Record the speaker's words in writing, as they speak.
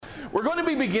We're going to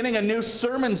be beginning a new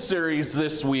sermon series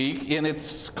this week, and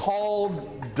it's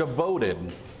called Devoted.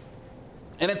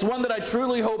 And it's one that I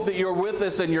truly hope that you're with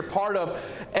us and you're part of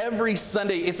every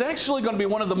Sunday. It's actually going to be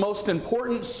one of the most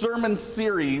important sermon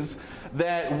series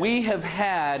that we have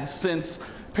had since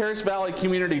Paris Valley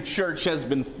Community Church has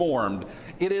been formed.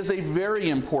 It is a very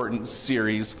important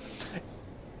series.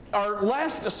 Our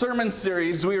last sermon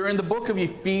series, we were in the book of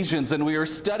Ephesians, and we were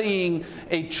studying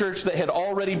a church that had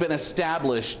already been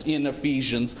established in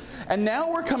Ephesians. And now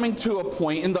we're coming to a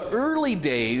point in the early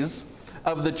days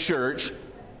of the church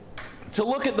to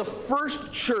look at the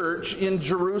first church in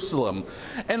Jerusalem.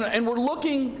 And we're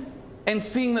looking and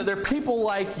seeing that there are people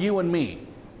like you and me.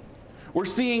 We're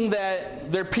seeing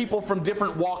that they're people from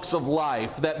different walks of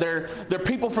life, that they're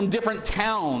people from different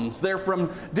towns, they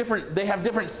have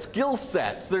different skill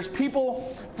sets. There's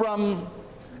people from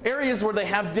areas where they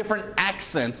have different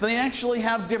accents. They actually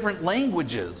have different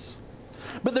languages.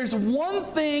 But there's one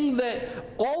thing that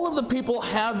all of the people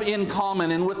have in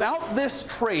common, and without this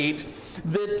trait,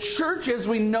 the church as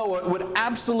we know it would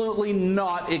absolutely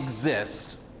not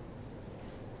exist.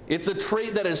 It's a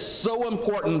trait that is so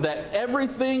important that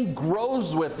everything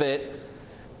grows with it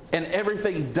and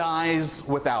everything dies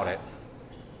without it.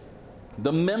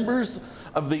 The members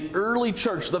of the early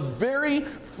church, the very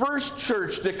first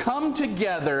church to come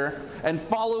together and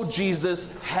follow Jesus,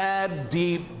 had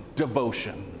deep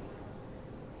devotion.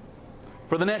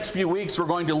 For the next few weeks, we're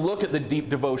going to look at the deep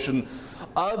devotion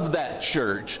of that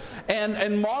church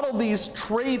and model these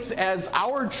traits as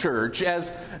our church,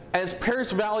 as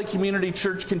Paris Valley Community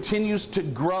Church continues to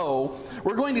grow.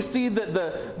 We're going to see that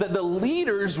the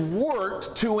leaders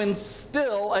worked to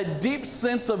instill a deep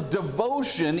sense of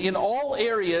devotion in all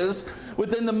areas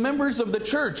within the members of the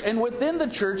church and within the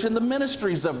church and the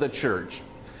ministries of the church.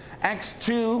 Acts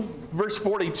 2, verse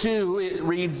 42, it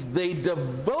reads, "They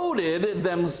devoted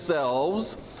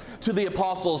themselves to the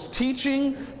apostles'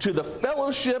 teaching, to the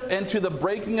fellowship, and to the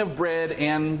breaking of bread,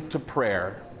 and to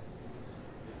prayer."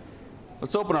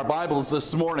 Let's open our Bibles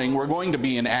this morning. We're going to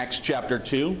be in Acts chapter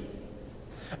 2.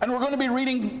 And we're going to be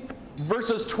reading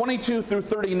verses 22 through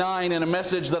 39 in a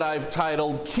message that I've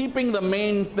titled, "Keeping the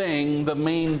Main Thing, the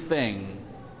Main Thing."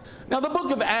 Now, the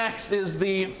book of Acts is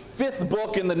the fifth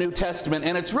book in the New Testament,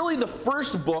 and it's really the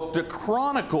first book to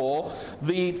chronicle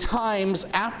the times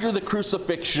after the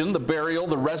crucifixion, the burial,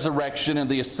 the resurrection, and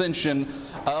the ascension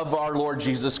of our Lord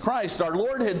Jesus Christ. Our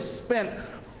Lord had spent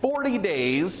 40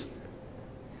 days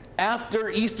after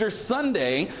Easter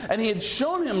Sunday, and he had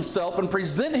shown himself and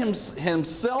presented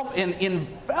himself in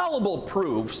infallible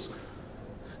proofs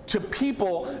to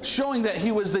people, showing that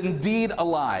he was indeed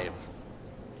alive.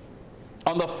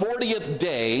 On the 40th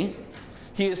day,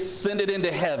 he ascended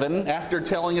into heaven after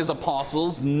telling his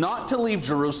apostles not to leave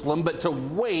Jerusalem, but to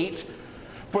wait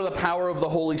for the power of the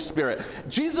Holy Spirit.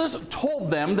 Jesus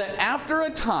told them that after a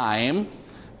time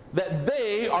that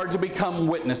they are to become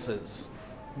witnesses,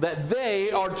 that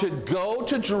they are to go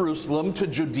to Jerusalem, to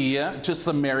Judea, to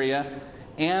Samaria,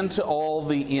 and to all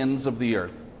the ends of the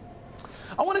earth.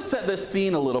 I want to set this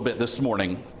scene a little bit this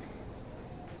morning.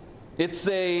 It's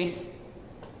a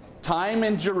time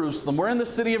in Jerusalem. We're in the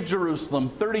city of Jerusalem,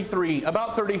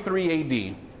 about 33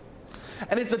 AD.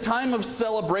 And it's a time of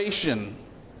celebration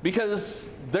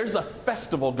because there's a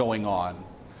festival going on.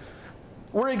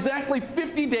 We're exactly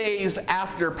 50 days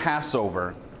after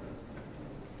Passover.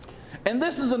 And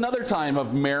this is another time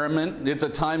of merriment. It's a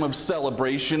time of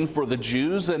celebration for the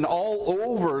Jews, and all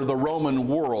over the Roman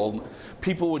world,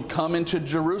 people would come into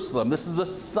Jerusalem. This is a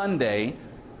Sunday.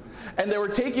 And they were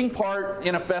taking part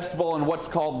in a festival in what's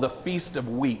called the Feast of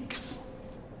Weeks.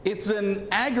 It's an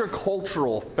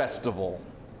agricultural festival.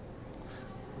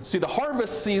 See, the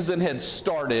harvest season had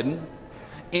started,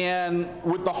 and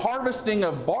with the harvesting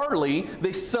of barley,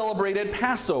 they celebrated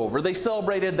Passover. They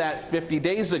celebrated that 50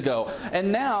 days ago.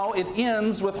 And now it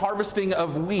ends with harvesting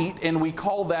of wheat, and we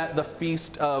call that the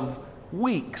Feast of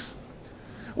Weeks.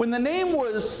 When the name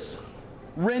was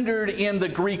rendered in the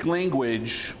Greek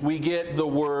language, we get the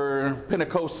word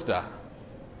Pentecosta.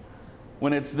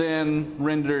 When it's then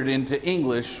rendered into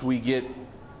English, we get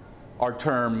our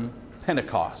term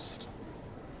Pentecost.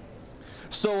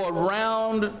 So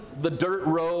around the dirt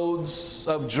roads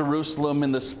of Jerusalem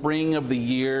in the spring of the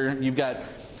year, you've got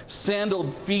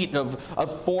sandaled feet of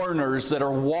foreigners that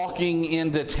are walking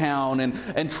into town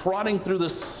and trotting through the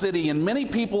city. And many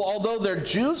people, although they're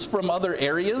Jews from other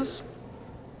areas,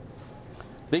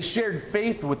 they shared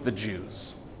faith with the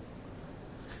Jews.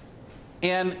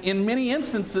 And in many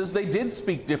instances, they did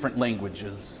speak different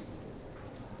languages.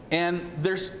 And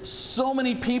there's so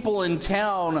many people in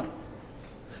town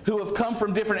who have come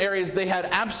from different areas. They had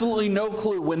absolutely no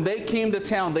clue. When they came to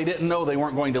town, they didn't know they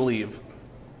weren't going to leave.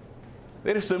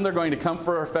 They'd assumed they're going to come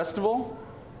for a festival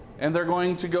and they're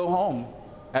going to go home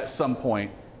at some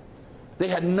point. They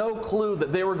had no clue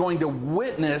that they were going to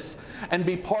witness and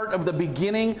be part of the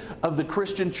beginning of the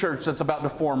Christian church that's about to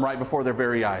form right before their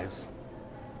very eyes.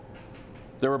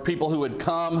 There were people who had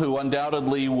come who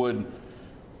undoubtedly would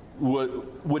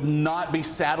not be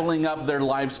saddling up their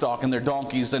livestock and their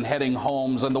donkeys and heading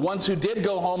homes. And the ones who did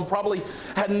go home probably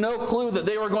had no clue that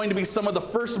they were going to be some of the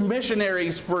first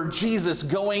missionaries for Jesus,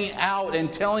 going out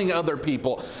and telling other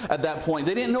people at that point.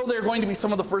 They didn't know they were going to be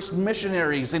some of the first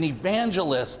missionaries and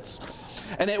evangelists.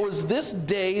 And it was this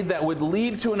day that would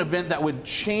lead to an event that would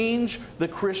change the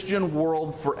Christian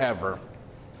world forever.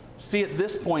 See, at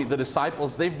this point, the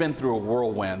disciples, they've been through a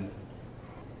whirlwind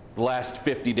the last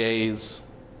 50 days.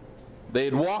 They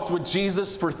had walked with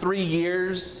Jesus for 3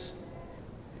 years.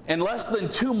 And less than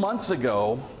 2 months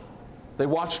ago, they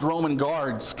watched Roman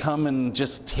guards come and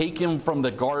just take him from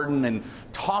the garden and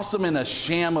toss him in a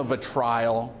sham of a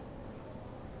trial.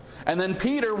 And then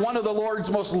Peter, one of the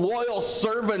Lord's most loyal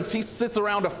servants, he sits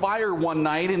around a fire one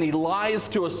night and he lies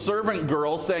to a servant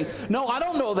girl saying, "No, I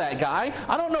don't know that guy.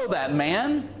 I don't know that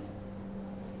man."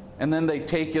 And then they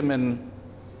take him and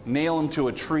nail him to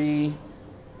a tree.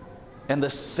 And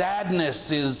the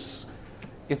sadness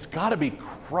it's got to be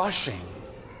crushing.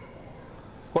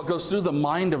 What goes through the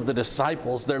mind of the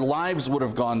disciples, their lives would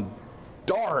have gone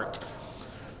dark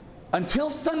until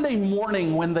Sunday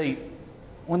morning when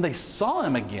they saw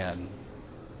him again.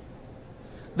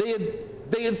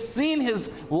 They had seen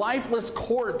his lifeless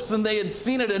corpse and they had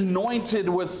seen it anointed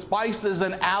with spices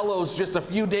and aloes just a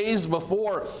few days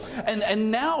before.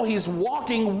 And now he's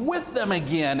walking with them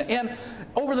again. And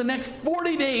over the next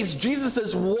 40 days, Jesus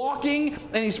is walking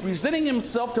and he's presenting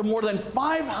himself to more than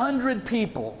 500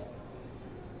 people.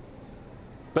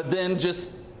 But then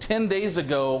just 10 days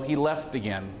ago, he left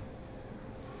again.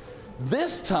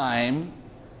 This time,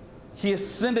 he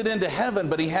ascended into heaven,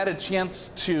 but he had a chance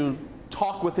to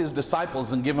talk with his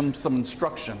disciples and give them some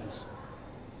instructions.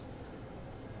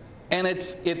 And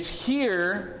it's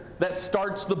here that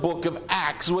starts the book of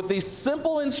Acts with these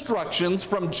simple instructions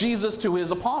from Jesus to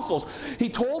his apostles. He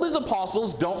told his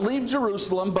apostles, don't leave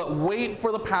Jerusalem, but wait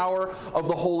for the power of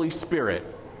the Holy Spirit.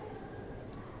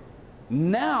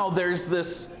 Now there's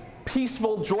this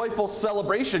peaceful, joyful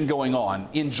celebration going on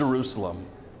in Jerusalem.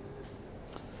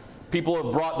 People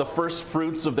have brought the first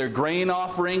fruits of their grain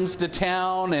offerings to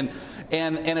town, and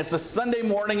it's a Sunday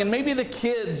morning, and maybe the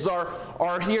kids are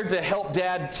here to help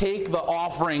Dad take the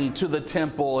offering to the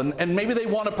temple, and maybe they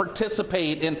want to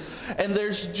participate, and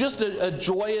there's just a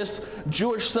joyous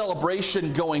Jewish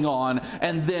celebration going on,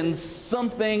 and then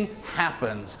something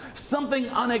happens. Something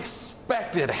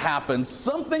unexpected happens.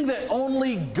 Something that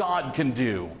only God can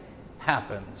do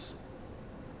happens.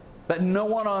 That no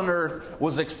one on earth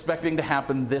was expecting to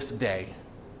happen this day.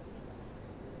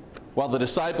 While the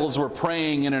disciples were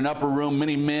praying in an upper room,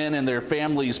 many men and their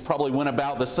families probably went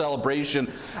about the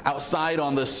celebration outside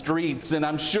on the streets. And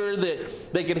I'm sure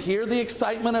that they could hear the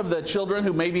excitement of the children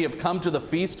who maybe have come to the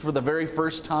feast for the very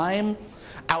first time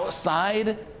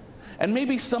outside. And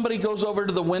maybe somebody goes over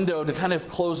to the window to kind of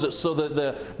close it so that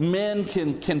the men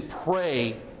can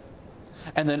pray.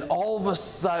 And then all of a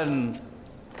sudden,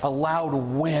 a loud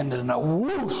wind and a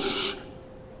whoosh.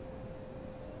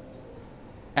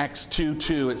 Acts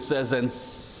 2:2, it says, and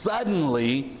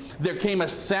suddenly there came a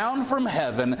sound from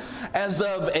heaven as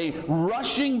of a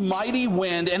rushing mighty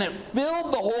wind, and it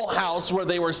filled the whole house where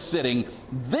they were sitting.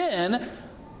 Then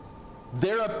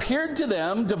there appeared to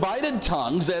them divided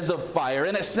tongues as of fire,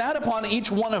 and it sat upon each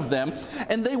one of them,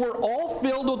 and they were all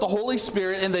filled with the Holy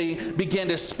Spirit, and they began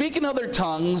to speak in other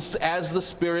tongues as the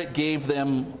Spirit gave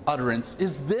them utterance.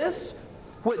 Is this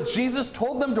what Jesus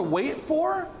told them to wait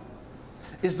for?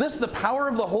 Is this the power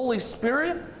of the Holy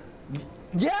Spirit?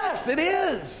 Yes, it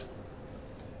is.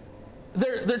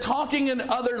 They're talking in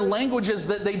other languages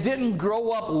that they didn't grow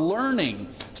up learning.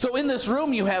 So in this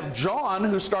room you have John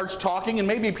who starts talking, and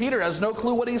maybe Peter has no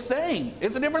clue what he's saying.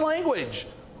 It's a different language.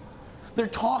 They're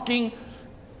talking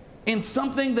in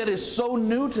something that is so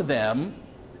new to them.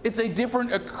 It's a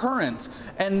different occurrence.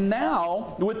 And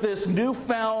now with this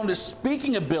newfound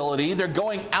speaking ability, they're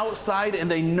going outside and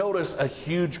they notice a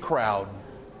huge crowd.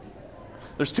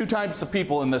 There's two types of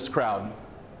people in this crowd.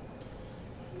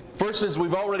 First, as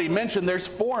we've already mentioned, there's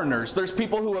foreigners. There's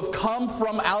people who have come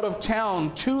from out of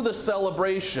town to the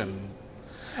celebration.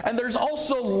 And there's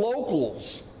also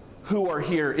locals who are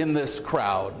here in this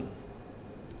crowd.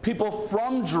 people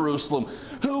from Jerusalem,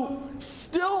 who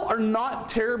still are not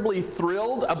terribly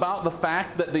thrilled about the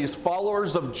fact that these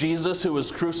followers of Jesus who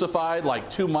was crucified like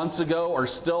 2 months ago are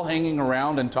still hanging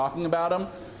around and talking about him.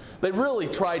 They really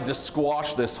tried to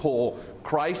squash this whole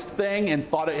Christ thing and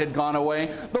thought it had gone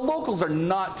away. The locals are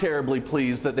not terribly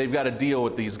pleased that they've got to deal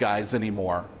with these guys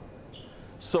anymore.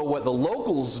 So what the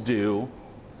locals do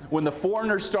when the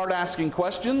foreigners start asking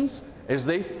questions is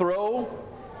they throw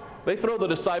the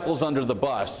disciples under the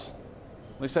bus.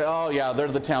 They say, oh yeah, they're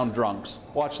the town drunks.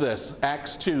 Watch this,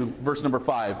 Acts 2, verse number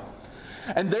 5.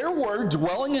 And there were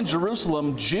dwelling in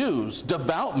Jerusalem Jews,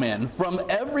 devout men, from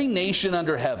every nation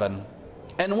under heaven.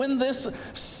 And when this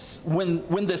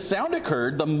sound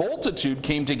occurred, the multitude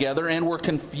came together and were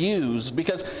confused,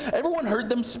 because everyone heard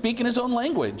them speak in his own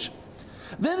language.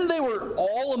 Then they were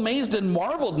all amazed and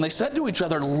marveled, and they said to each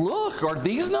other, look, are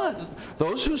these not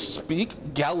those who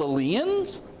speak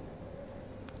Galileans?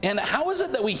 And how is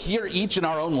it that we hear each in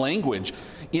our own language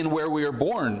in where we are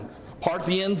born?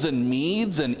 Parthians and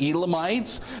Medes and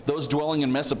Elamites, those dwelling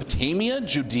in Mesopotamia,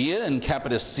 Judea and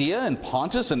Cappadocia and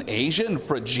Pontus and Asia and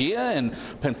Phrygia and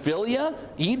Pamphylia,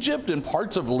 Egypt and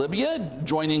parts of Libya,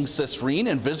 joining Cyrene,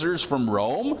 and visitors from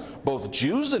Rome, both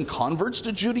Jews and converts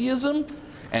to Judaism,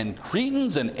 and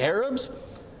Cretans and Arabs.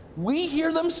 We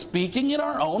hear them speaking in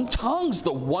our own tongues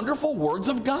the wonderful words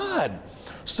of God.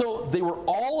 So they were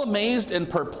all amazed and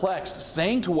perplexed,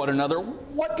 saying to one another,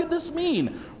 what could this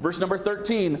mean? Verse number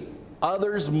 13,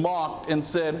 others mocked and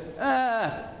said,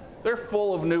 they're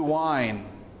full of new wine.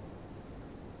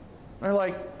 They're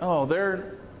like, oh,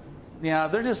 they're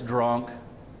just drunk.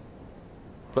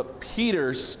 But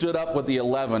Peter stood up with the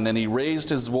 11, and he raised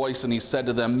his voice and he said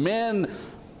to them, men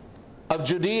of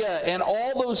Judea and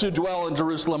all those who dwell in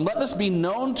Jerusalem, let this be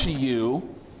known to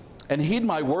you, and heed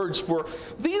my words, for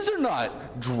these are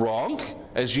not drunk,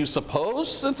 as you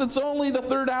suppose, since it's only the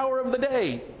third hour of the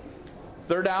day.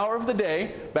 Third hour of the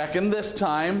day, back in this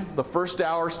time, the first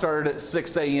hour started at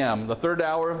 6 a.m. The third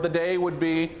hour of the day would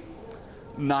be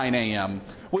 9 a.m.,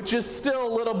 which is still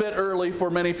a little bit early for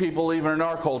many people, even in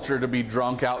our culture, to be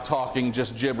drunk out talking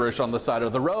just gibberish on the side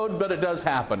of the road, but it does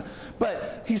happen.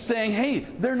 But he's saying, hey,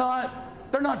 they're not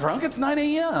drunk, it's 9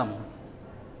 a.m.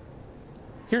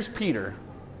 Here's Peter.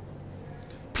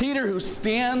 Peter, who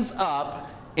stands up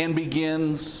and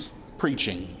begins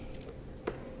preaching.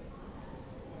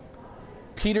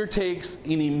 Peter takes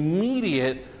an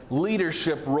immediate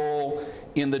leadership role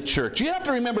in the church. You have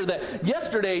to remember that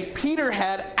yesterday, Peter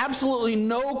had absolutely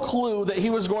no clue that he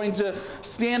was going to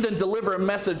stand and deliver a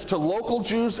message to local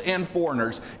Jews and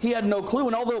foreigners. He had no clue.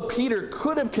 And although Peter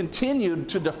could have continued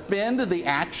to defend the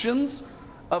actions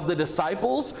of the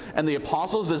disciples and the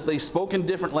apostles as they spoke in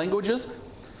different languages,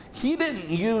 he didn't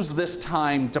use this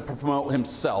time to promote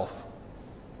himself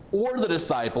or the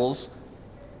disciples.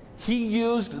 He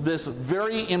used this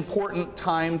very important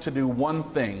time to do one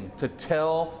thing, to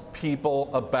tell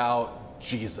people about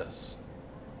Jesus.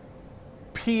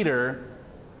 Peter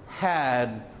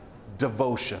had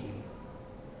devotion.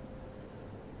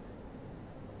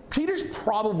 Peter's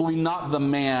probably not the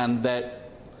man that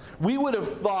we would have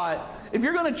thought, if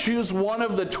you're going to choose one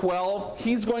of the 12,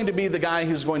 he's going to be the guy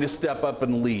who's going to step up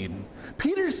and lead.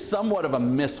 Peter's somewhat of a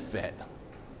misfit.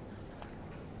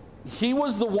 He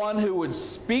was the one who would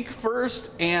speak first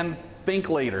and think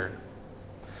later.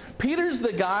 Peter's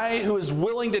the guy who is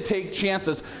willing to take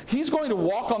chances. He's going to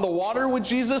walk on the water with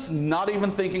Jesus, not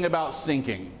even thinking about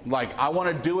sinking. Like, I want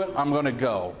to do it, I'm going to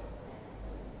go.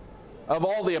 Of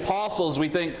all the apostles, we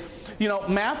think,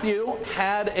 Matthew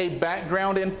had a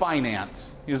background in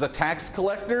finance. He was a tax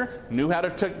collector, knew how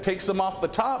to take some off the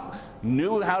top,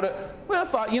 knew how to... Well, I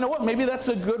thought, maybe that's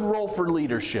a good role for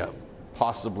leadership.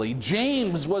 Possibly.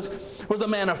 James was a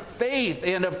man of faith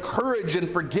and of courage and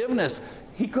forgiveness.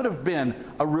 He could have been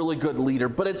a really good leader.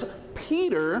 But it's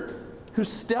Peter who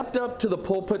stepped up to the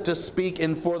pulpit to speak,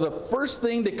 and for the first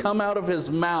thing to come out of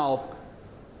his mouth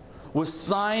was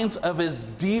signs of his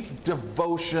deep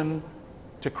devotion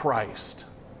to Christ.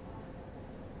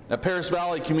 At Paris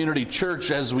Valley Community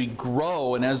Church, as we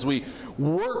grow and as we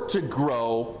work to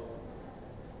grow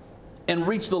and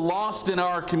reach the lost in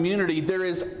our community, there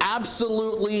is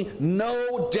absolutely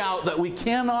no doubt that we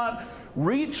cannot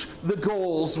reach the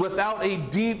goals without a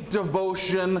deep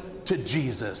devotion to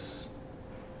Jesus.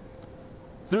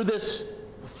 Through this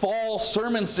fall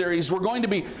sermon series, we're going to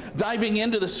be diving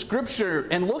into the scripture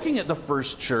and looking at the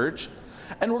first church,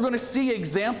 and we're going to see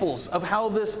examples of how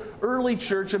this early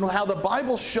church and how the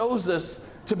Bible shows us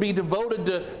to be devoted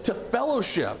to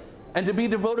fellowship and to be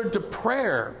devoted to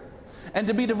prayer and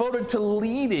to be devoted to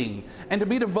leading, and to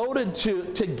be devoted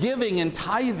to giving and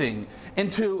tithing,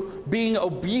 and to being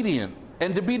obedient,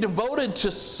 and to be devoted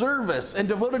to service and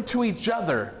devoted to each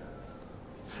other.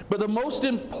 But the most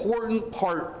important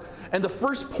part, and the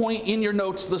first point in your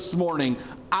notes this morning,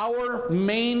 our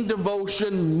main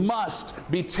devotion must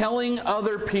be telling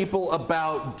other people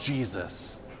about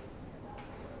Jesus.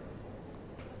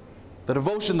 The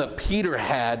devotion that Peter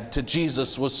had to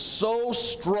Jesus was so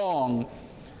strong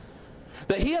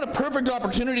that he had a perfect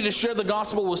opportunity to share the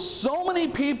gospel with so many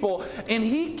people, and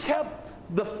he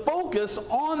kept the focus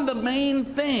on the main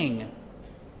thing.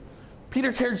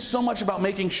 Peter cared so much about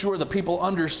making sure that people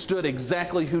understood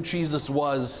exactly who Jesus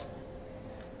was.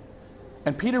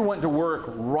 And Peter went to work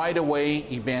right away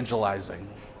evangelizing.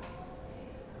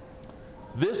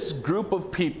 This group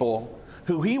of people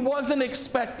who he wasn't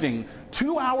expecting,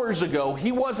 2 hours ago,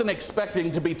 he wasn't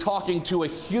expecting to be talking to a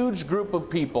huge group of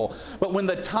people. But when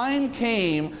the time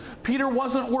came, Peter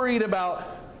wasn't worried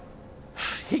about.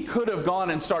 He could have gone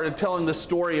and started telling the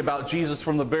story about Jesus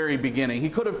from the very beginning. He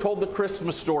could have told the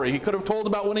Christmas story. He could have told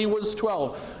about when he was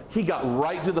 12. He got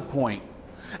right to the point.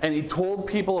 And he told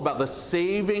people about the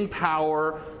saving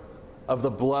power of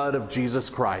the blood of Jesus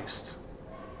Christ.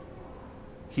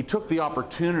 He took the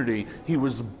opportunity. He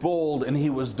was bold and he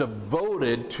was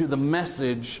devoted to the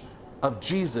message of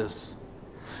Jesus.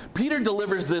 Peter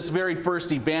delivers this very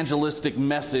first evangelistic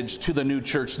message to the new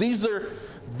church. These are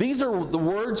the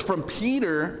words from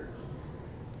Peter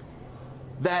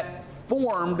that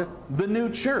formed the new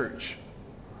church.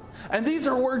 And these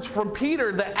are words from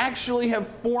Peter that actually have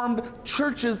formed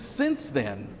churches since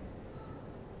then.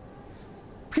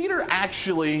 Peter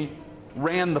actually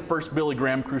ran the first Billy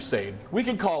Graham crusade. We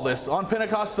could call this, on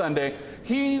Pentecost Sunday,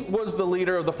 he was the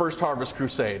leader of the first Harvest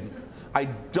Crusade. I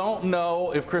don't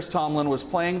know if Chris Tomlin was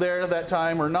playing there at that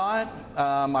time or not.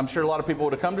 I'm sure a lot of people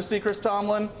would have come to see Chris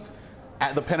Tomlin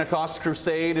at the Pentecost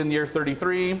Crusade in the year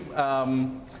 33.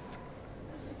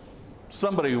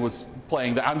 Somebody was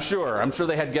playing that, I'm sure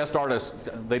they had guest artists.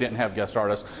 They didn't have guest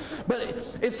artists. But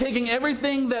it's taking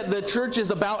everything that the church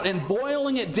is about and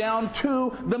boiling it down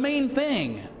to the main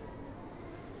thing.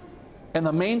 And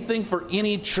the main thing for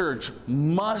any church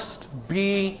must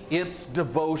be its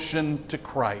devotion to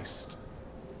Christ.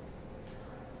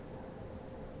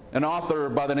 An author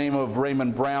by the name of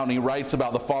Raymond Brown, he writes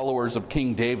about the followers of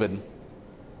King David.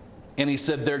 And he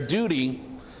said their duty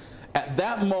at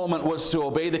that moment was to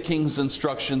obey the king's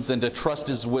instructions and to trust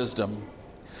his wisdom.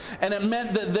 And it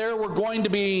meant that there were going to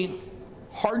be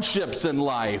hardships in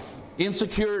life,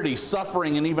 insecurity,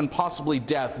 suffering, and even possibly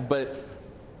death, but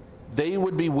they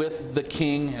would be with the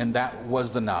king, and that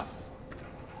was enough.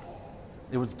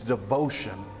 It was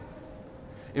devotion.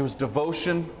 It was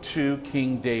devotion to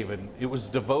King David. It was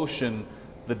devotion.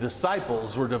 The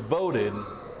disciples were devoted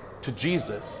to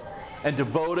Jesus and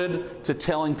devoted to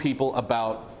telling people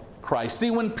about Christ. See,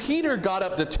 when Peter got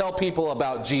up to tell people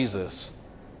about Jesus,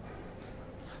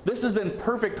 this is in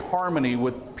perfect harmony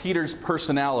with Peter's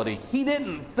personality. He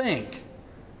didn't think.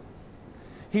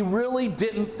 He really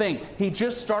didn't think. He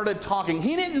just started talking.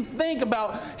 He didn't think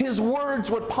about his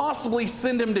words would possibly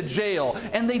send him to jail,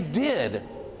 and they did.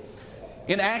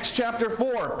 In Acts chapter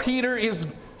 4, Peter is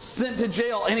sent to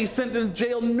jail, and he's sent to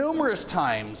jail numerous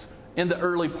times in the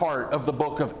early part of the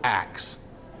book of Acts.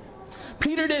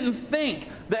 Peter didn't think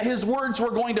that his words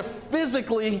were going to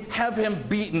physically have him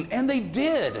beaten, and they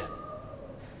did.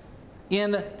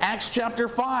 In Acts chapter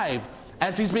 5,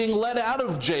 as he's being let out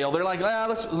of jail, they're like,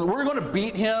 we're going to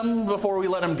beat him before we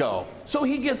let him go. So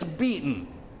he gets beaten.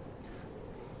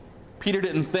 Peter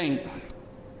didn't think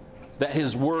that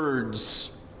his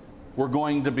words were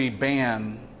going to be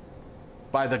banned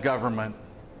by the government,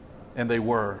 and they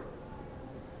were.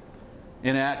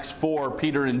 In Acts 4,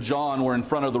 Peter and John were in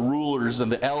front of the rulers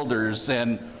and the elders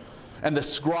and the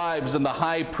scribes and the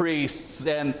high priests,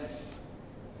 and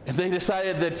they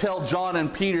decided to tell John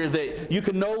and Peter that you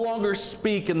can no longer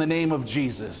speak in the name of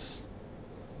Jesus.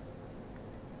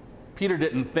 Peter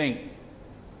didn't think.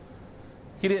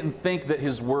 He didn't think that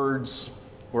his words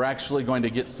were actually going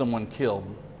to get someone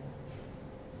killed.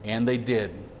 And they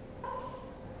did.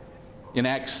 In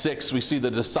Acts 6, we see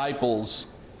the disciples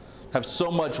have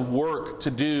so much work to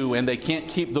do, and they can't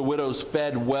keep the widows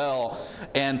fed well.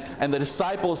 And the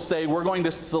disciples say, we're going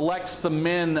to select some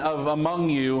men among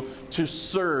you to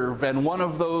serve. And one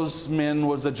of those men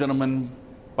was a gentleman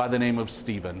by the name of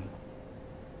Stephen.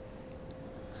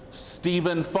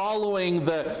 Stephen, following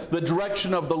the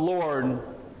direction of the Lord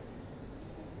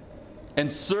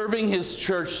and serving his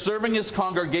church, serving his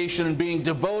congregation, and being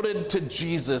devoted to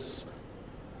Jesus,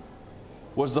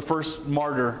 was the first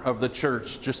martyr of the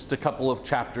church just a couple of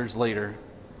chapters later,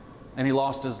 and he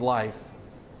lost his life.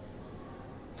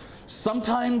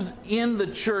 Sometimes in the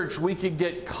church we could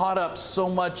get caught up so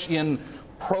much in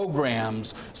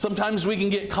programs. Sometimes we can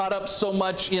get caught up so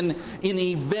much in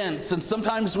events, and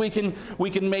sometimes we can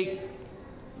make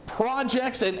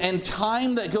projects and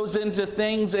time that goes into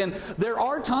things, and there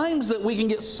are times that we can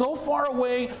get so far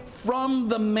away from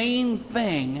the main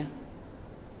thing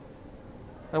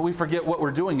that we forget what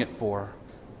we're doing it for.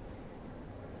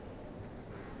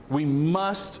 We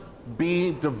must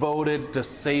be devoted to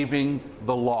saving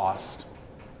the lost.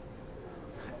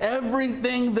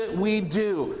 Everything that we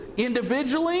do,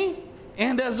 individually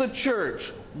and as a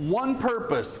church, one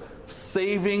purpose: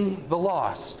 saving the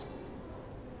lost.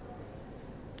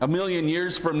 1,000,000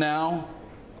 years from now,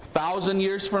 1,000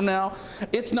 years from now,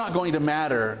 it's not going to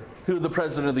matter who the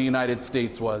President of the United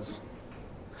States was.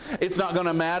 It's not going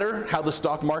to matter how the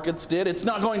stock markets did. It's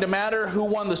not going to matter who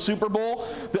won the Super Bowl.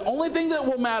 The only thing that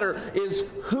will matter is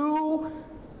who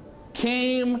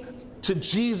came to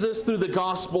Jesus through the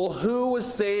gospel, who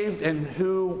was saved and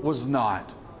who was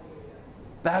not.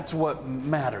 That's what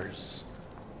matters.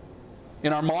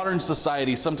 In our modern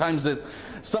society, sometimes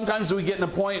we get in a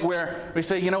point where we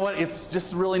say, you know what, it's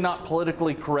just really not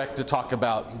politically correct to talk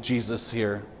about Jesus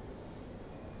here.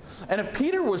 And if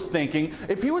Peter was thinking,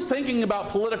 if he was thinking about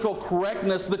political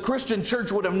correctness, the Christian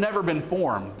church would have never been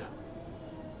formed.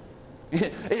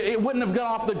 It wouldn't have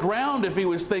got off the ground if he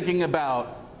was thinking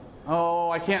about,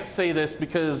 oh, I can't say this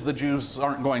because the Jews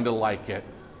aren't going to like it.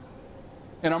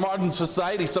 In our modern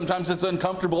society, sometimes it's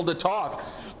uncomfortable to talk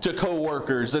to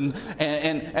coworkers and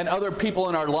other people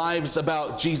in our lives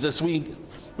about Jesus. We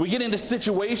get into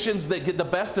situations that get the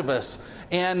best of us,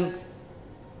 and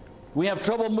we have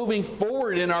trouble moving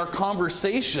forward in our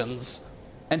conversations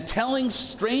and telling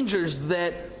strangers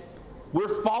that we're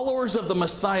followers of the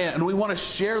Messiah and we want to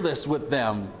share this with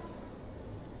them.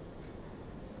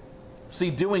 See,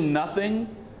 doing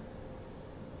nothing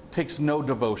takes no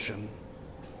devotion.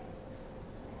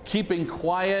 Keeping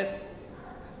quiet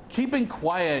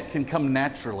can come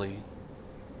naturally.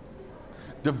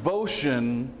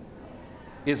 Devotion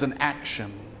is an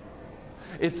action.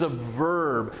 It's a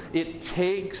verb. It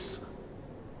takes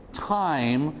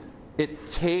time. It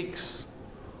takes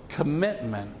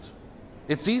commitment.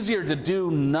 It's easier to do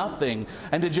nothing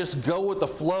and to just go with the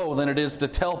flow than it is to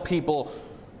tell people,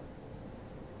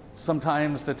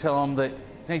 sometimes to tell them that,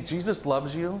 hey, Jesus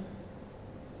loves you.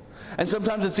 And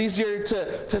sometimes it's easier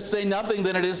to say nothing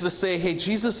than it is to say, hey,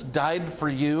 Jesus died for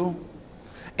you.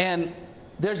 And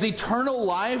there's eternal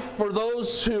life for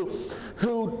those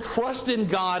who trust in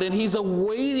God, and He's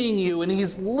awaiting you, and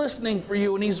He's listening for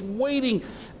you, and He's waiting,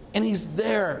 and He's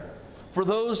there. For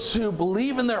those who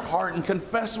believe in their heart and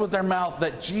confess with their mouth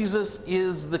that Jesus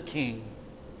is the King.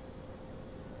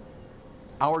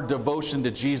 Our devotion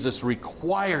to Jesus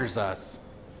requires us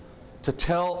to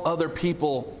tell other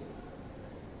people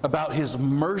about His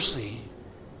mercy,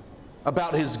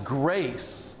 about His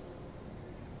grace,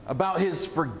 about His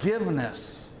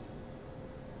forgiveness,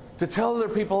 to tell other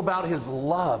people about His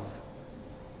love.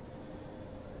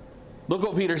 Look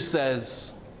what Peter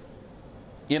says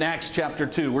in Acts chapter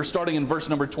 2. We're starting in verse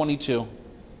number 22.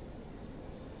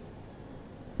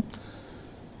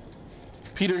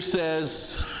 Peter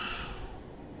says,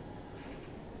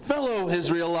 "Fellow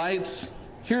Israelites,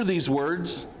 hear these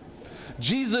words.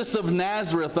 Jesus of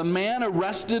Nazareth, a man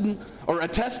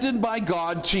attested by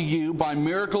God to you by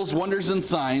miracles, wonders, and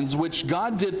signs, which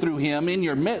God did through him in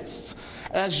your midst,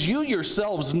 as you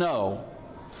yourselves know.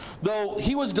 Though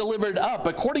he was delivered up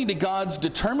according to God's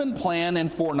determined plan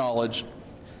and foreknowledge,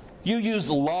 you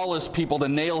used lawless people to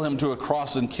nail him to a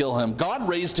cross and kill him. God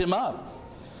raised him up,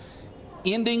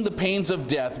 ending the pains of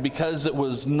death, because it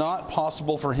was not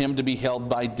possible for him to be held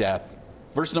by death."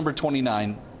 Verse number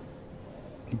 29.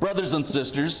 "Brothers and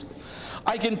sisters,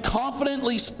 I can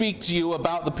confidently speak to you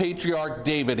about the patriarch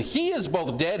David. He is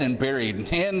both dead and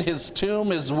buried, and his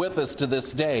tomb is with us to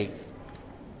this day."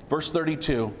 Verse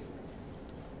 32.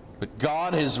 "But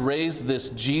God has raised this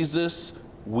Jesus.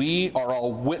 We are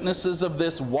all witnesses of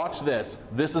this." Watch this.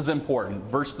 This is important.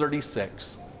 Verse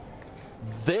 36.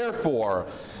 "Therefore,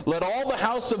 let all the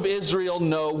house of Israel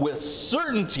know with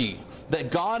certainty that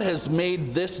God has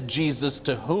made this Jesus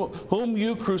to whom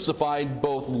you crucified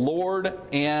both Lord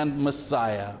and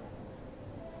Messiah."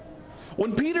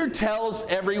 When Peter tells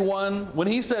everyone, when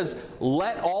he says,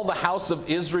 "let all the house of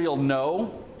Israel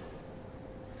know,"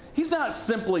 he's not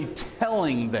simply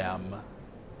telling them.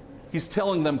 He's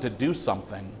telling them to do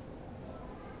something.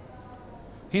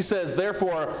 He says,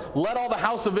 "Therefore, let all the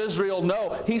house of Israel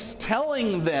know." He's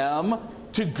telling them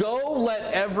to go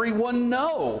let everyone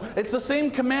know. It's the same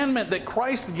commandment that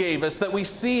Christ gave us that we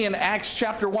see in Acts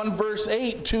chapter 1 verse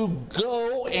 8, to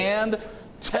go and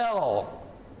tell.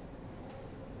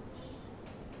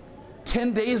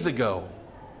 10 days ago,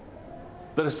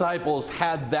 the disciples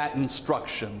had that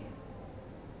instruction.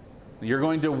 You're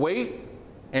going to wait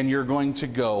and you're going to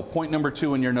go. Point number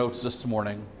 2 in your notes this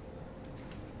morning.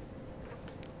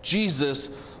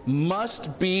 Jesus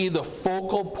must be the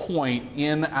focal point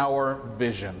in our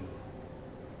vision.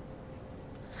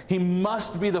 He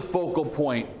must be the focal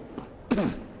point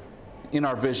in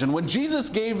our vision. When Jesus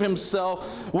gave himself,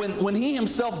 when he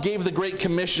himself gave the Great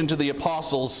Commission to the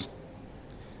apostles,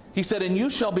 he said, "And you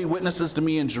shall be witnesses to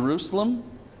me in Jerusalem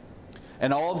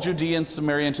and all of Judea and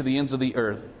Samaria and to the ends of the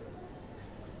earth."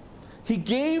 He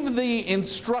gave the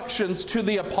instructions to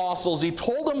the apostles. He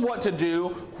told them what to do,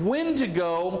 when to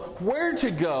go, where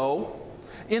to go.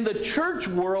 In the church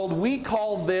world, we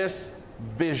call this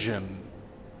vision.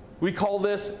 We call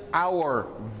this our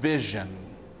vision.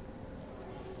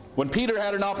 When Peter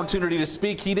had an opportunity to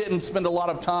speak, he didn't spend a lot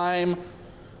of time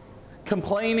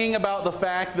complaining about the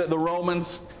fact that the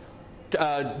Romans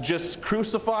just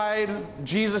crucified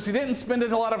Jesus. He didn't spend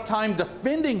a lot of time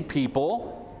defending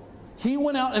people. He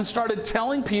went out and started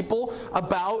telling people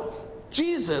about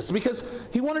Jesus because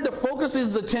he wanted to focus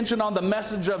his attention on the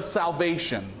message of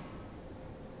salvation.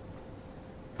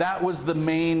 That was the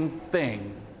main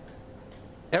thing.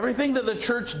 Everything that the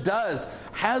church does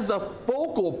has a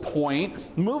focal point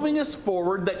moving us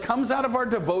forward that comes out of our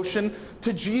devotion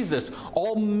to Jesus.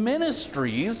 All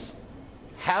ministries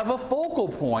have a focal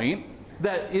point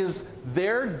that is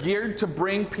there geared to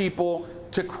bring people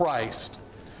to Christ.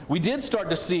 We did start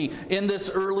to see in this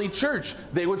early church,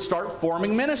 they would start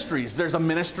forming ministries. There's a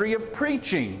ministry of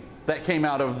preaching that came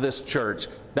out of this church.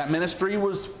 That ministry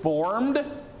was formed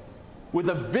with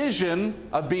a vision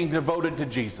of being devoted to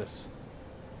Jesus.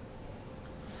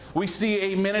 We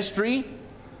see a ministry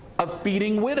of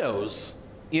feeding widows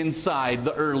inside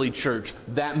the early church.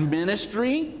 That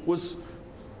ministry was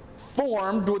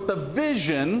formed with the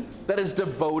vision that is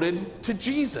devoted to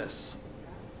Jesus.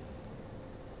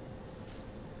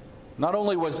 Not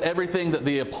only was everything that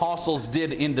the apostles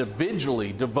did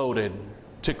individually devoted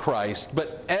to Christ,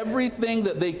 but everything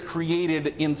that they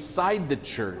created inside the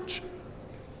church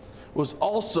was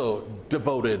also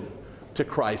devoted to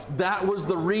Christ. That was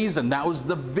the reason. That was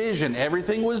the vision.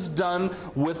 Everything was done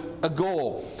with a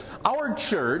goal. Our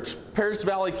church, Paris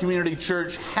Valley Community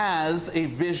Church, has a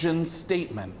vision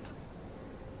statement.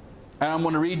 And I'm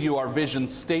going to read you our vision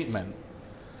statement.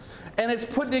 And it's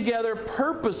put together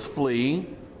purposefully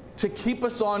to keep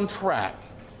us on track.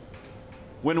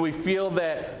 When we feel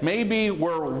that maybe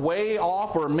we're way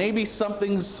off or maybe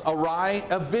something's awry,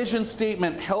 a vision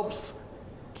statement helps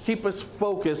keep us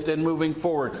focused and moving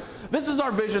forward. This is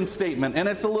our vision statement, and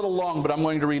it's a little long, but I'm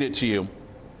going to read it to you.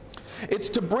 It's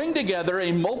to bring together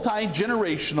a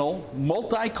multi-generational,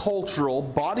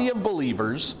 multicultural body of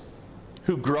believers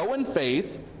who grow in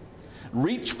faith,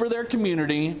 reach for their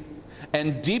community,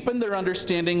 and deepen their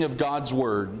understanding of God's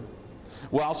Word,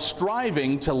 while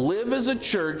striving to live as a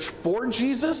church for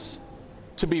Jesus,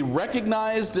 to be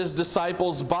recognized as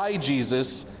disciples by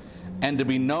Jesus, and to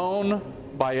be known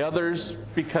by others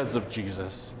because of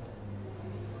Jesus.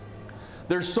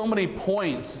 There's so many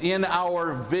points in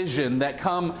our vision that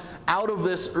come out of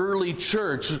this early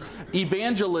church.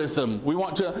 Evangelism, we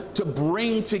want to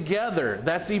bring together.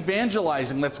 That's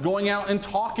evangelizing. That's going out and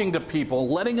talking to people,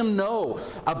 letting them know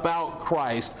about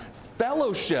Christ.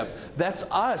 Fellowship, that's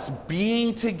us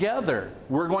being together.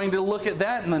 We're going to look at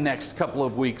that in the next couple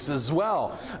of weeks as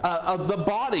well. Of the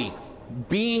body,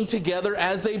 being together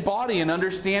as a body and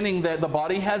understanding that the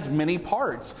body has many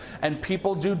parts and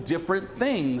people do different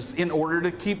things in order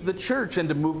to keep the church and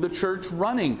to move the church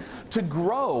running, to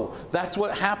grow. That's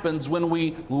what happens when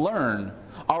we learn.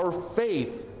 Our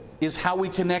faith is how we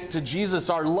connect to Jesus.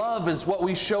 Our love is what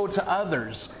we show to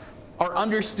others. Our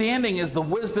understanding is the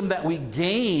wisdom that we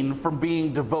gain from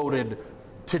being devoted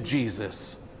to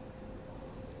Jesus.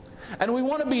 And we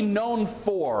want to be known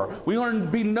for. We want to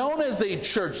be known as a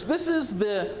church. This is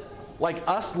the, like,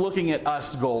 us looking at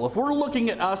us goal. If we're looking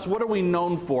at us, what are we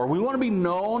known for? We want to be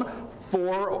known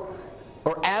for,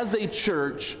 or as a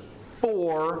church,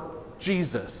 for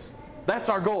Jesus. That's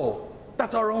our goal.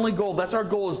 That's our only goal. That's our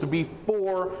goal, is to be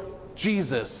for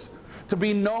Jesus. To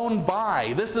be known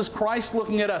by. This is Christ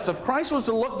looking at us. If Christ was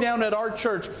to look down at our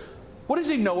church, what does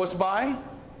he know us by?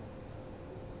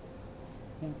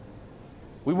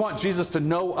 We want Jesus to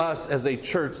know us as a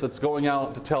church that's going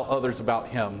out to tell others about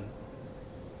him.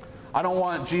 I don't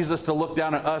want Jesus to look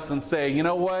down at us and say, you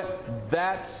know what?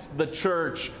 That's the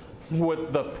church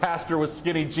with the pastor with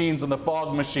skinny jeans and the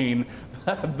fog machine.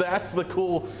 That's the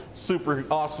cool, super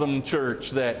awesome church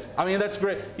that, I mean, that's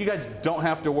great. You guys don't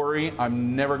have to worry.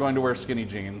 I'm never going to wear skinny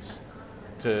jeans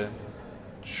to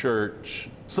church.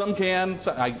 Some can.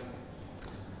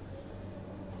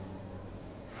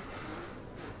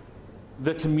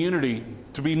 the community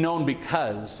to be known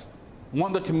because. I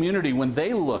want the community, when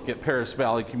they look at Paris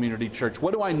Valley Community Church,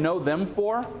 what do I know them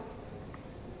for?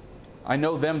 I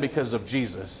know them because of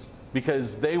Jesus,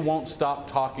 because they won't stop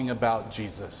talking about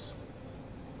Jesus.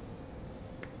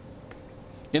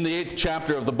 In the 8th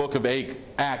chapter of the book of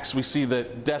Acts, we see the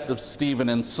death of Stephen,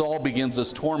 and Saul begins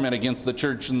his torment against the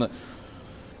church in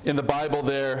the Bible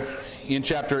there in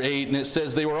chapter 8, and it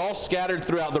says, they were all scattered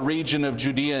throughout the region of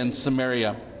Judea and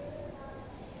Samaria.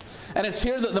 And it's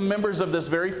here that the members of this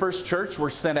very first church were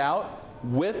sent out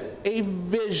with a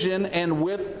vision and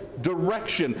with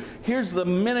direction. Here's the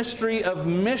ministry of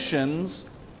missions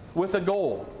with a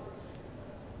goal.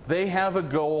 They have a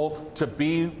goal to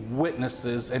be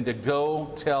witnesses and to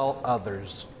go tell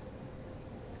others.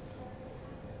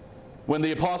 When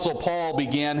the Apostle Paul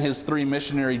began his 3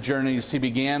 missionary journeys, he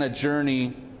began a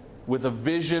journey with a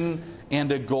vision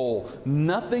and a goal.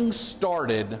 Nothing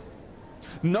started,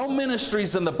 no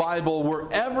ministries in the Bible were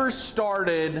ever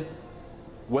started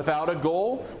without a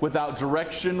goal, without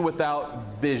direction,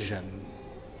 without vision,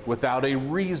 without a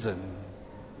reason.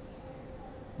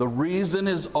 The reason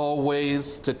is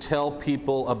always to tell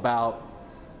people about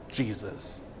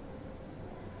Jesus.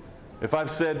 If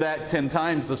I've said that 10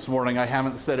 times this morning, I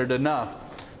haven't said it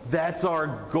enough. That's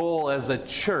our goal as a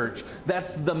church.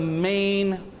 That's the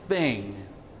main thing.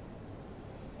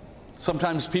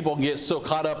 Sometimes people get so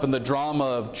caught up in the drama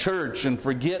of church and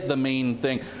forget the main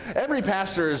thing. Every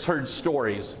pastor has heard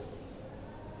stories.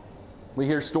 We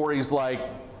hear stories like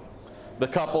the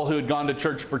couple who had gone to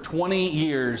church for 20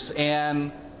 years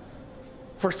and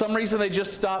for some reason they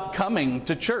just stopped coming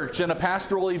to church, and a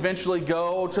pastor will eventually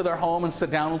go to their home and sit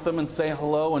down with them and say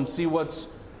hello and see what's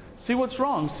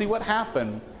wrong, see what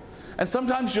happened. And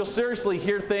sometimes you'll seriously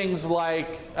hear things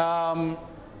like,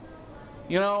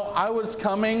 you know, I was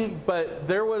coming, but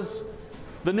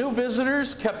the new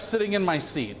visitors kept sitting in my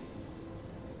seat.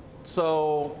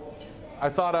 So I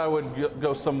thought I would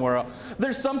go somewhere else.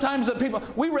 There's sometimes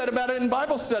that we read about it in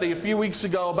Bible study a few weeks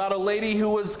ago about a lady who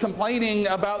was complaining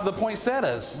about the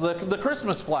poinsettias, the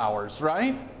Christmas flowers,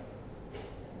 right?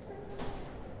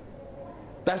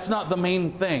 That's not the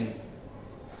main thing.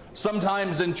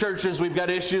 Sometimes in churches we've got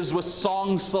issues with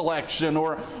song selection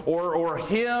or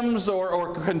hymns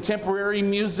or contemporary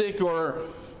music, or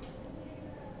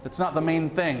it's not the main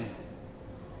thing.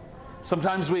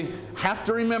 Sometimes we have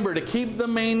to remember to keep the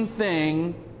main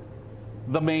thing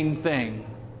the main thing.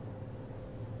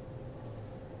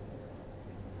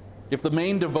 If the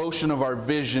main devotion of our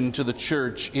vision to the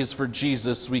church is for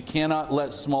Jesus, we cannot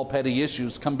let small petty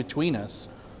issues come between us.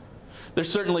 There's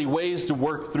certainly ways to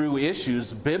work through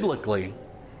issues biblically.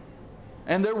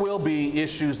 And there will be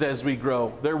issues as we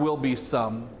grow. There will be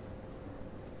some.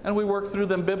 And we work through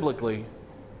them biblically.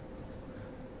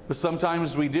 But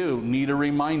sometimes we do need a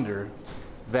reminder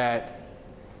that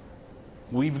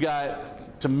we've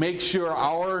got to make sure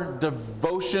our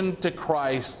devotion to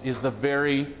Christ is the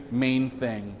very main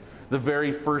thing, the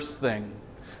very first thing.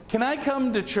 Can I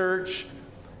come to church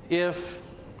if,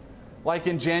 like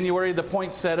in January, the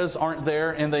poinsettias aren't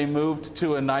there and they moved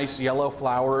to a nice yellow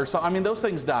flower or something? I mean, those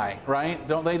things die, right?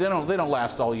 Don't they? They don't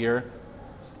last all year.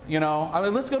 You know, I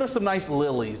mean, let's go to some nice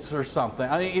lilies or something.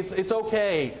 I mean, it's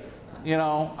okay. You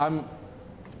know,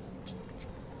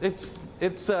 it's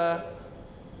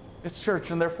church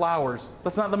and they're flowers.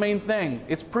 That's not the main thing.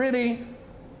 It's pretty,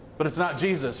 but it's not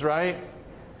Jesus, right?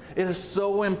 It is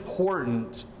so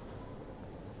important.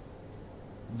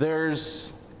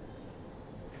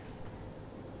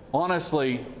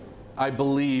 Honestly, I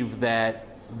believe that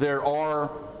there are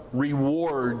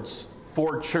rewards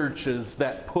for churches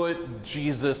that put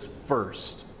Jesus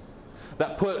first,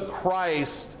 that put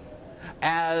Christ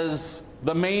as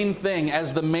the main thing,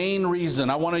 as the main reason.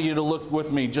 I wanted you to look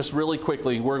with me just really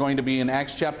quickly. We're going to be in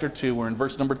Acts chapter 2. We're in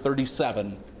verse number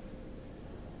 37.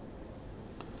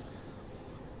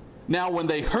 Now, when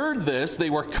they heard this, they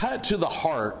were cut to the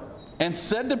heart and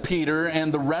said to Peter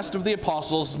and the rest of the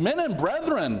apostles, "Men and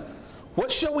brethren,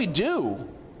 what shall we do?"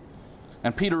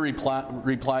 And Peter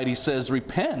replied, he says,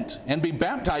 "Repent and be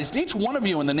baptized, each one of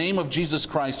you, in the name of Jesus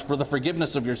Christ for the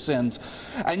forgiveness of your sins,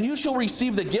 and you shall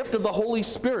receive the gift of the Holy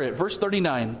Spirit." Verse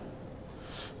 39.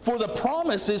 "For the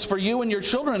promise is for you and your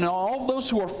children and all those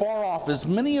who are far off, as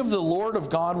many of the Lord of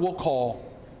God will call."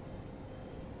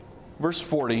 Verse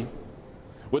 40.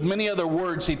 With many other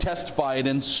words he testified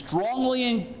and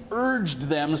strongly urged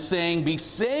them, saying, "Be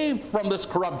saved from this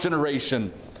corrupt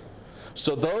generation."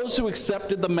 So those who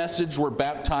accepted the message were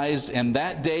baptized, and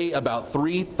that day about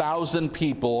 3,000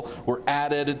 people were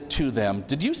added to them.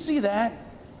 Did you see that?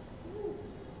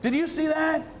 Did you see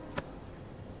that?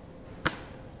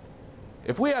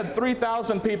 If we had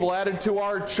 3,000 people added to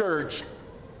our church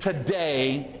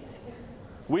today,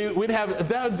 we'd have,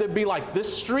 that would be like,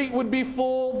 this street would be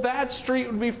full, that street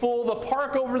would be full, the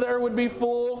park over there would be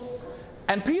full.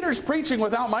 And Peter's preaching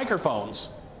without microphones.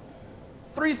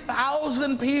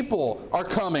 3,000 people are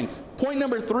coming. Point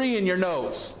number 3 in your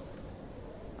notes.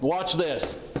 Watch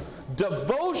this.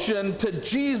 Devotion to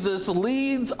Jesus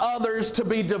leads others to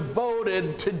be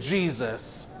devoted to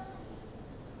Jesus.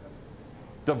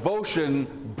 Devotion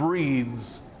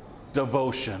breeds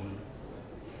devotion.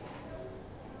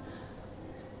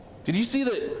 Did you see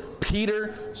that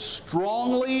Peter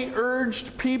strongly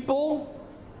urged people?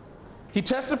 He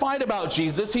testified about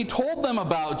Jesus, he told them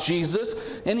about Jesus,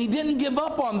 and he didn't give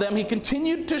up on them. He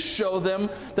continued to show them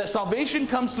that salvation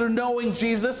comes through knowing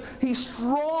Jesus. He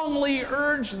strongly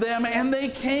urged them, and they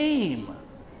came.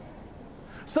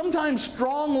 Sometimes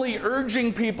strongly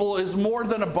urging people is more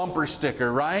than a bumper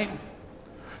sticker, right?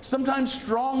 Sometimes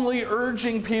strongly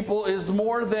urging people is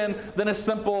more than a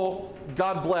simple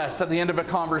God bless at the end of a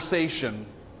conversation.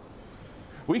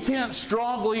 We can't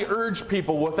strongly urge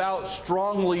people without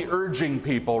strongly urging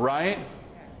people, right?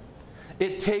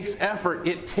 It takes effort.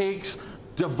 It takes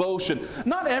devotion.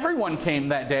 Not everyone came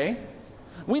that day.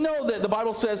 We know that the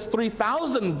Bible says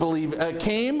 3,000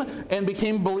 came and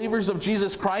became believers of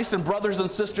Jesus Christ and brothers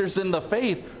and sisters in the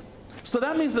faith. So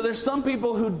that means that there's some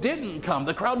people who didn't come.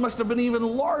 The crowd must have been even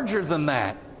larger than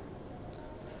that.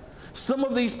 Some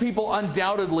of these people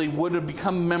undoubtedly would have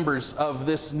become members of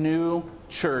this new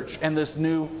church and this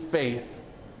new faith.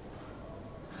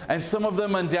 And some of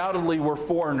them undoubtedly were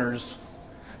foreigners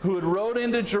who had rode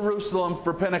into Jerusalem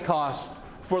for Pentecost,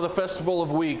 for the Festival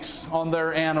of Weeks, on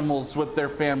their animals with their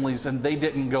families, and they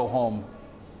didn't go home.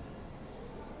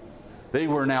 They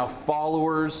were now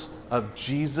followers of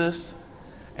Jesus,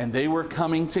 and they were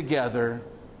coming together,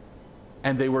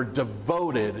 and they were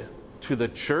devoted to the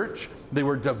church. They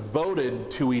were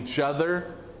devoted to each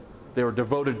other. They were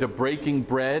devoted to breaking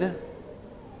bread.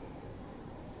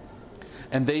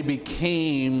 And they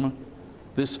became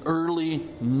this early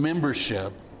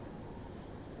membership.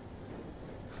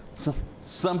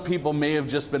 Some people may have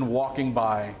just been walking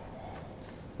by.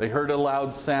 They heard a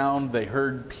loud sound. They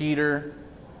heard Peter.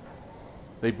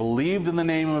 They believed in the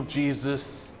name of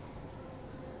Jesus,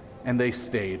 and they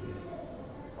stayed.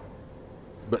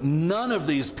 But none of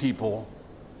these people,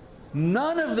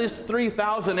 none of this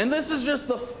 3,000, and this is just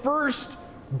the first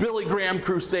Billy Graham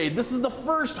crusade. This is the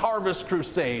first Harvest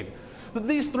Crusade. But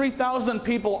these 3,000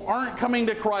 people aren't coming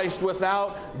to Christ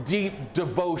without deep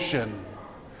devotion,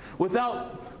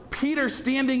 without Peter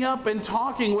standing up and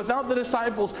talking, without the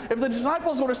disciples. If the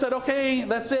disciples would have said, okay,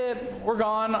 that's it, we're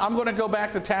gone, I'm going to go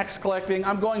back to tax collecting,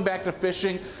 I'm going back to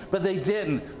fishing, but they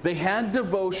didn't. They had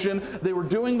devotion, they were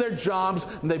doing their jobs,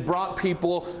 and they brought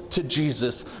people to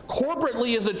Jesus.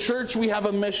 Corporately as a church, we have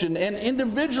a mission, and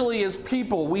individually as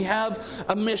people, we have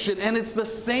a mission, and it's the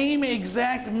same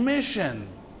exact mission.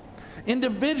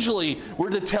 Individually, we're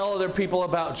to tell other people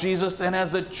about Jesus, and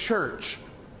as a church,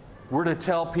 we're to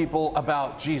tell people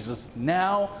about Jesus.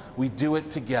 Now we do it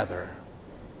together.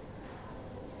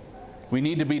 We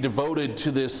need to be devoted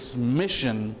to this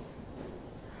mission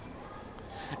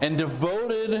and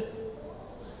devoted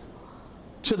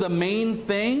to the main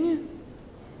thing.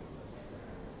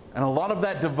 And a lot of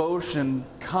that devotion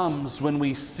comes when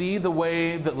we see the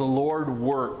way that the Lord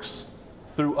works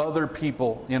through other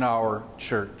people in our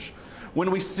church. When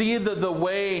we see the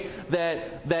way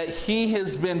that He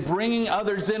has been bringing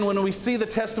others in, when we see the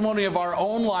testimony of our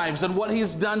own lives and what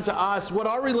He's done to us, what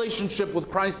our relationship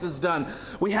with Christ has done,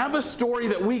 we have a story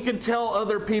that we can tell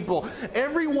other people.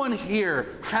 Everyone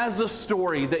here has a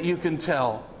story that you can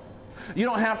tell. You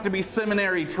don't have to be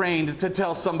seminary trained to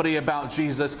tell somebody about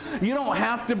Jesus. You don't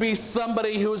have to be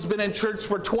somebody who has been in church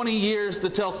for 20 years to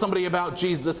tell somebody about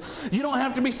Jesus. You don't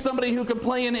have to be somebody who can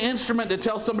play an instrument to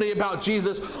tell somebody about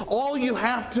Jesus. All you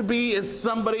have to be is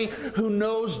somebody who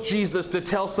knows Jesus to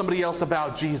tell somebody else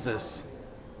about Jesus.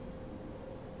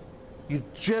 You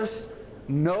just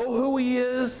know who He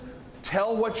is.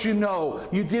 Tell what you know.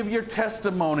 You give your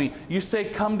testimony. You say,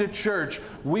 come to church.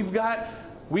 We've got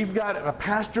a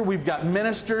pastor, we've got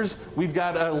ministers, we've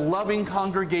got a loving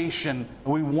congregation,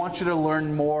 and we want you to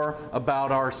learn more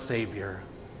about our Savior.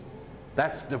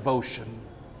 That's devotion.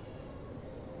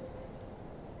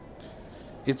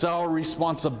 It's our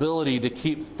responsibility to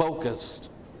keep focused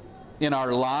in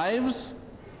our lives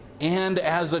and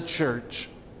as a church.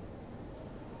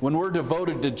 When we're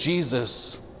devoted to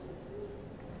Jesus,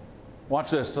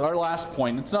 watch this, our last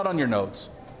point, it's not on your notes.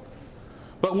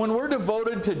 But when we're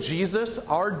devoted to Jesus,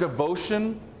 our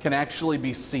devotion can actually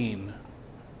be seen.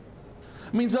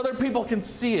 It means other people can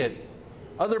see it.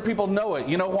 Other people know it.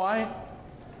 You know why?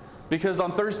 Because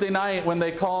on Thursday night when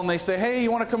they call and they say, hey,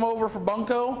 you want to come over for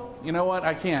bunco? You know what?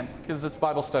 I can't, because it's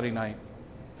Bible study night.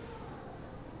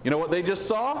 You know what they just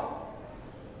saw?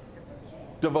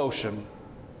 Devotion.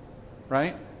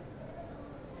 Right?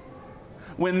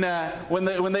 When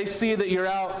they see that you're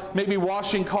out maybe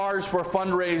washing cars for a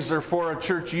fundraiser for a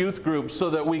church youth group so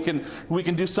that we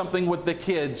can do something with the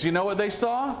kids, you know what they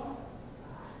saw?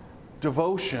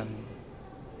 Devotion.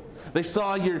 They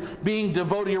saw you're being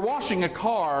devoted. You're washing a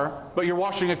car, but you're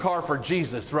washing a car for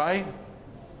Jesus, right?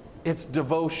 It's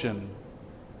devotion.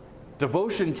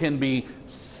 Devotion can be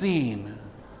seen.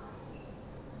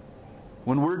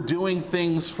 When we're doing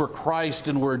things for Christ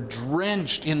and we're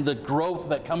drenched in the growth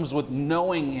that comes with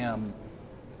knowing Him,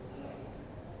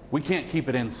 we can't keep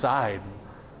it inside.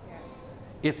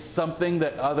 It's something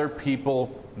that other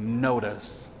people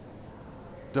notice.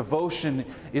 Devotion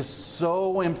is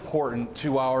so important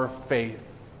to our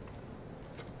faith.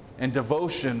 And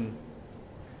devotion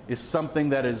is something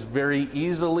that is very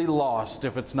easily lost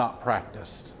if it's not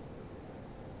practiced.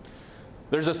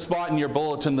 There's a spot in your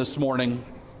bulletin this morning,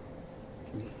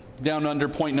 down under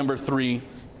point number 3,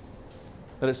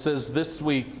 that it says, this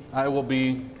week I will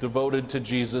be devoted to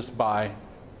Jesus by.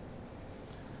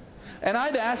 And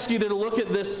I'd ask you to look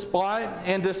at this spot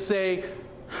and to say,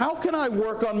 how can I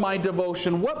work on my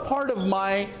devotion? What part of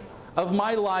my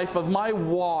life, of my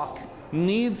walk,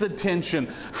 needs attention?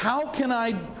 How can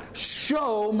I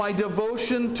show my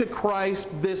devotion to Christ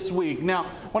this week? Now,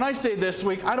 when I say this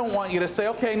week, I don't want you to say,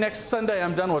 okay, next Sunday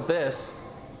I'm done with this.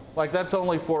 Like, that's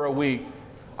only for a week.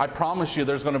 I promise you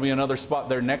there's going to be another spot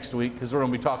there next week, because we're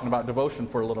going to be talking about devotion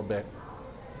for a little bit.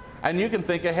 And you can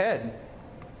think ahead.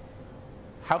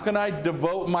 How can I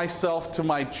devote myself to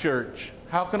my church?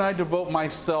 How can I devote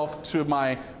myself to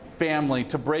my family,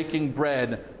 to breaking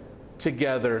bread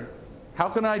together? How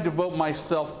can I devote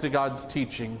myself to God's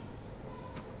teaching?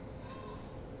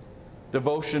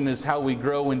 Devotion is how we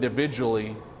grow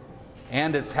individually,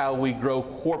 and it's how we grow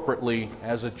corporately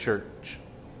as a church.